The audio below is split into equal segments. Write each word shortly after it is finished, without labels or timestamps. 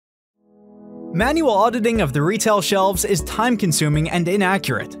Manual auditing of the retail shelves is time-consuming and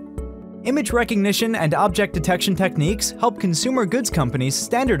inaccurate. Image recognition and object detection techniques help consumer goods companies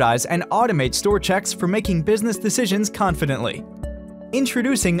standardize and automate store checks for making business decisions confidently.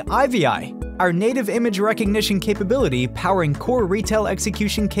 Introducing IVI, our native image recognition capability powering core retail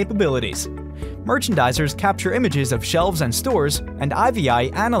execution capabilities. Merchandisers capture images of shelves and stores, and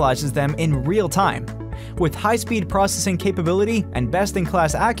IVI analyzes them in real time. With high-speed processing capability and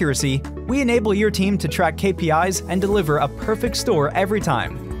best-in-class accuracy, we enable your team to track KPIs and deliver a perfect store every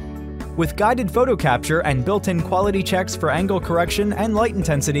time. With guided photo capture and built-in quality checks for angle correction and light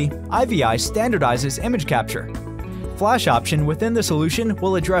intensity, IVI standardizes image capture. Flash option within the solution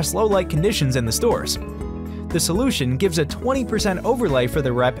will address low-light conditions in the stores. The solution gives a 20% overlay for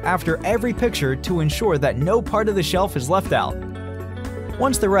the rep after every picture to ensure that no part of the shelf is left out.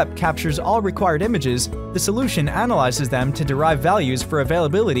 Once the rep captures all required images, the solution analyzes them to derive values for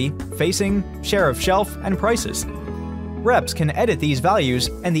availability, facing, share of shelf, and prices. Reps can edit these values,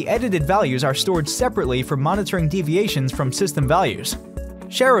 and the edited values are stored separately for monitoring deviations from system values.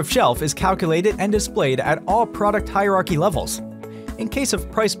 Share of shelf is calculated and displayed at all product hierarchy levels. In case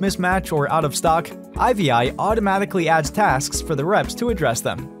of price mismatch or out of stock, IVI automatically adds tasks for the reps to address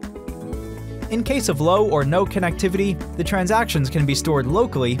them. In case of low or no connectivity, the transactions can be stored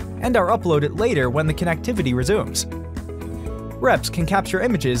locally and are uploaded later when the connectivity resumes. Reps can capture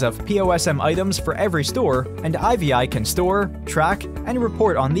images of POSM items for every store, and IVI can store, track, and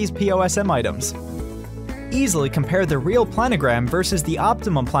report on these POSM items. Easily compare the real planogram versus the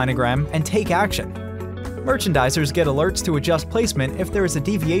optimum planogram and take action. Merchandisers get alerts to adjust placement if there is a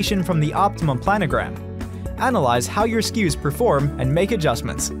deviation from the optimum planogram. Analyze how your SKUs perform and make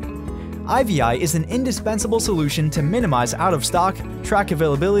adjustments. IVI is an indispensable solution to minimize out-of-stock, track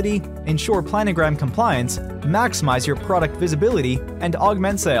availability, ensure planogram compliance, maximize your product visibility, and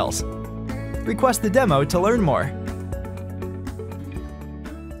augment sales. Request the demo to learn more.